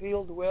God's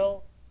revealed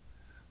will,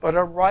 but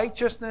a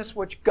righteousness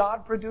which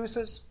God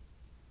produces.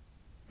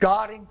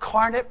 God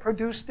incarnate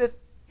produced it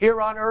here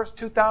on earth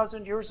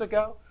 2,000 years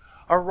ago.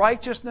 A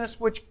righteousness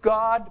which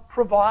God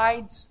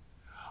provides.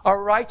 A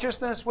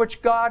righteousness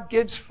which God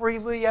gives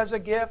freely as a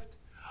gift.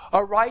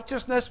 A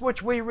righteousness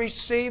which we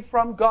receive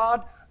from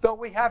God, though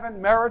we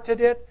haven't merited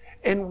it,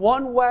 in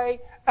one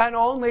way and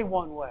only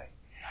one way.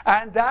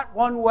 And that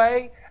one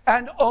way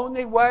and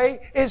only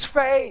way is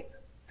faith.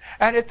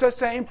 And it's the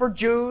same for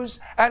Jews,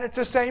 and it's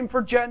the same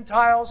for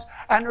Gentiles,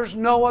 and there's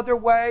no other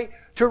way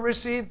to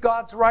receive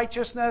God's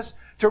righteousness,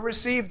 to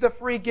receive the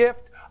free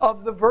gift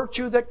of the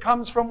virtue that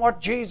comes from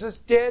what Jesus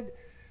did.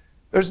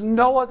 There's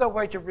no other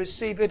way to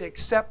receive it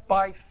except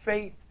by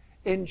faith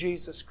in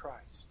Jesus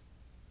Christ.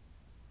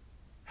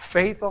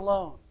 Faith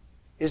alone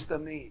is the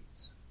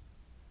means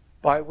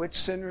by which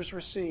sinners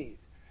receive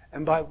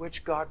and by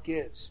which God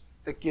gives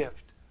the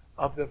gift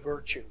of the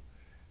virtue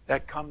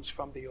that comes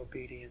from the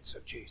obedience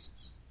of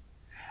Jesus.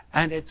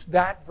 And it's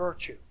that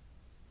virtue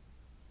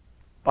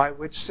by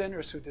which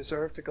sinners who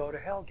deserve to go to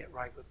hell get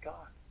right with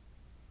God.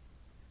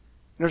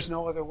 There's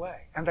no other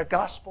way. And the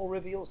gospel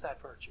reveals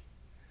that virtue.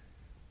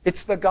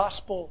 It's the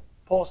gospel,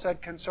 Paul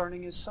said,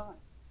 concerning his Son.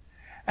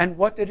 And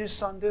what did his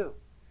Son do?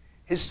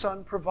 His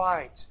Son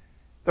provides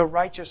the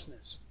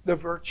righteousness, the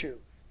virtue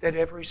that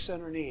every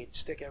sinner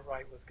needs to get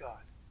right with God.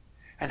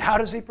 And how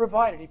does he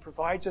provide it? He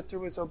provides it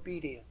through his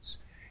obedience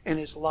in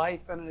his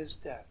life and in his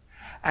death.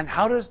 And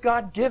how does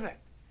God give it?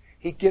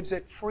 He gives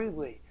it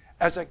freely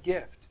as a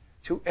gift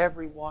to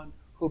everyone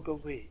who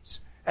believes.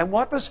 And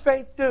what does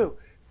faith do?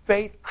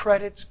 Faith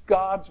credits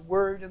God's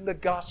word in the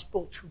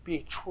gospel to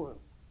be true.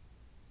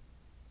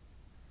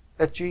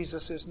 That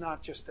Jesus is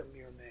not just a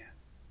mere man,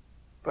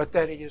 but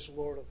that he is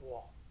Lord of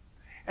all.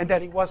 And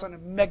that he wasn't a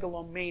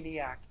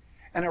megalomaniac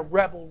and a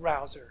rebel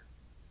rouser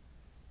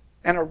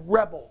and a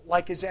rebel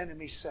like his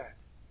enemies said,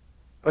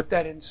 but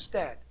that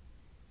instead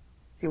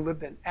he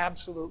lived an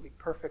absolutely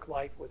perfect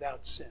life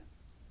without sin.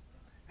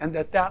 And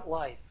that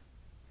life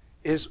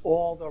is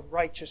all the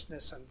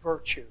righteousness and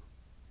virtue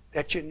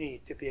that you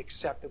need to be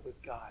accepted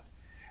with God.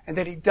 And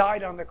that he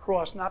died on the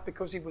cross not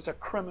because he was a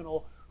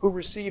criminal who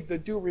received the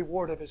due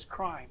reward of his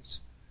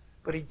crimes,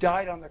 but he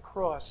died on the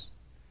cross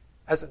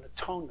as an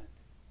atonement,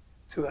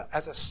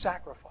 as a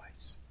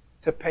sacrifice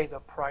to pay the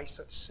price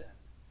of sin.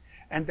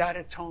 And that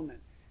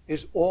atonement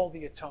is all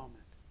the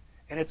atonement.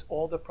 And it's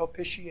all the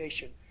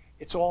propitiation.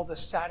 It's all the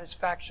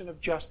satisfaction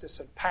of justice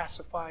and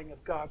pacifying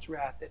of God's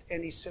wrath that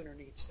any sinner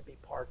needs to be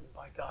pardoned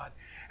by God.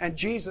 And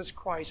Jesus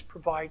Christ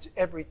provides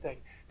everything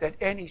that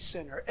any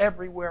sinner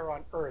everywhere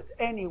on earth,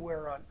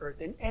 anywhere on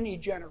earth, in any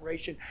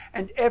generation,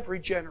 and every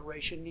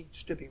generation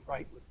needs to be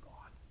right with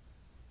God.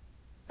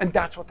 And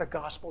that's what the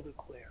gospel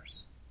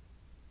declares.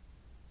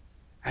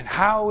 And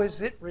how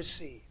is it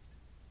received?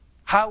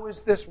 How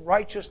is this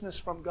righteousness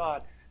from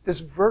God,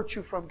 this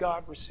virtue from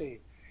God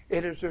received?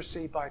 It is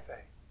received by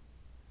faith.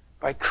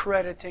 By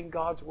crediting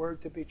God's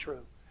word to be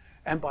true,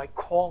 and by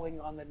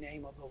calling on the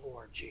name of the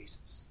Lord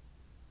Jesus.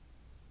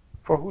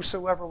 For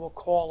whosoever will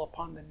call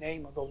upon the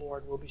name of the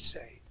Lord will be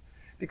saved.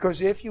 Because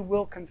if you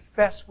will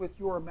confess with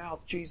your mouth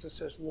Jesus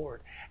as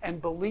Lord,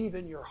 and believe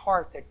in your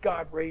heart that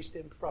God raised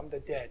him from the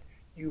dead,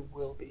 you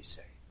will be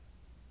saved.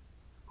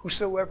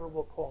 Whosoever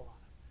will call on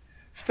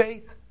it.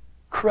 Faith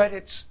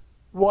credits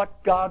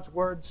what God's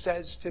word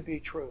says to be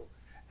true,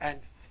 and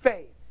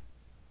faith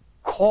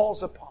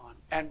calls upon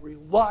and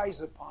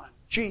relies upon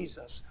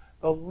Jesus,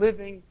 the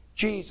living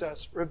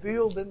Jesus,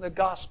 revealed in the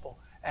gospel,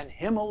 and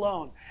him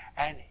alone,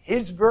 and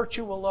his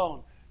virtue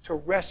alone, to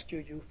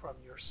rescue you from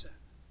your sin.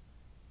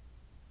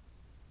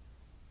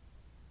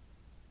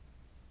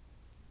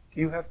 Do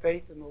you have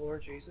faith in the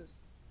Lord Jesus?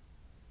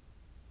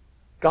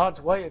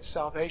 God's way of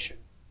salvation.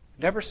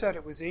 Never said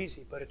it was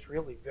easy, but it's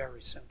really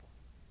very simple.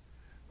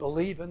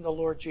 Believe in the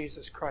Lord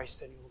Jesus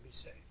Christ and you will be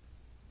saved.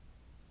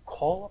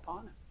 Call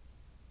upon him,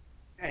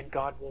 and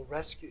God will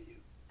rescue you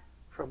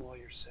from all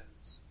your sins.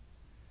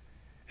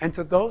 And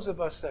to those of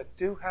us that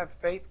do have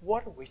faith,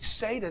 what do we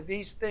say to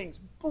these things?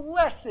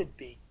 Blessed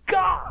be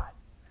God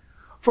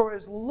for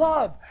his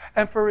love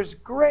and for his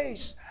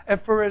grace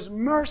and for his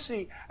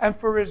mercy and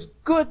for his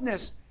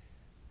goodness.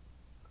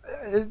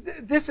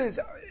 This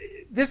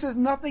is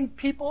nothing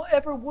people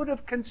ever would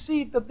have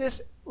conceived of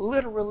this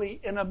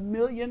literally in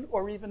 1,000,000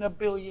 or even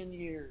 1,000,000,000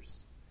 years.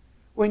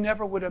 We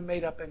never would have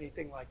made up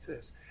anything like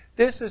this.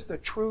 This is the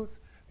truth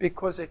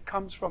because it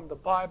comes from the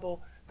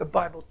Bible. The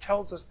Bible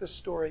tells us this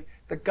story.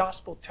 The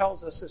gospel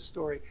tells us this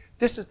story.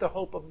 This is the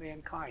hope of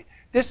mankind.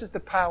 This is the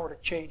power to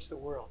change the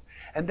world.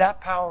 And that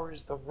power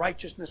is the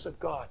righteousness of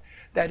God.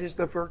 That is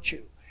the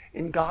virtue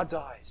in God's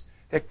eyes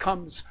that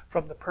comes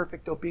from the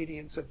perfect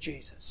obedience of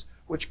Jesus,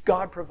 which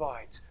God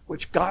provides,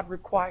 which God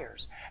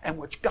requires, and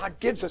which God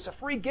gives us a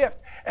free gift,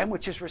 and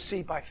which is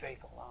received by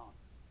faith alone.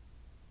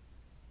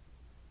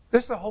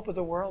 This is the hope of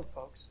the world,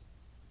 folks.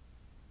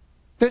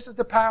 This is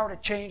the power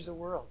to change the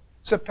world.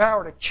 It's the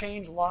power to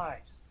change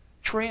lives,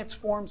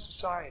 transform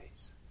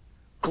societies,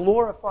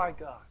 glorify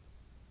God.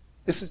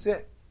 This is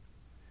it.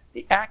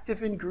 The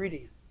active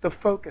ingredient, the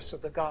focus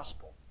of the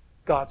gospel,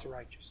 God's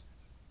righteousness.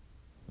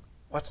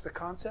 What's the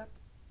concept?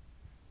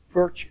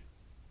 Virtue,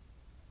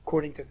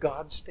 according to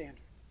God's standard.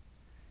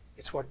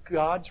 It's what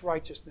God's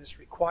righteousness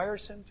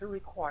requires him to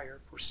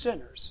require for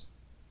sinners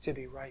to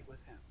be right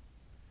with him.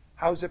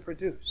 How is it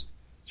produced?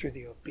 Through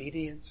the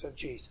obedience of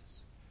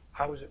Jesus.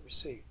 How is it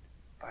received?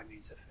 By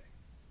means of faith.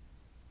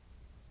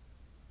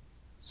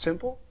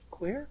 Simple?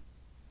 Clear?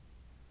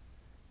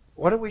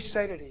 What do we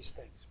say to these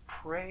things?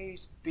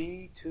 Praise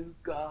be to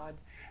God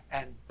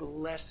and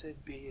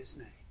blessed be His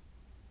name.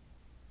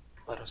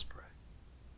 Let us pray.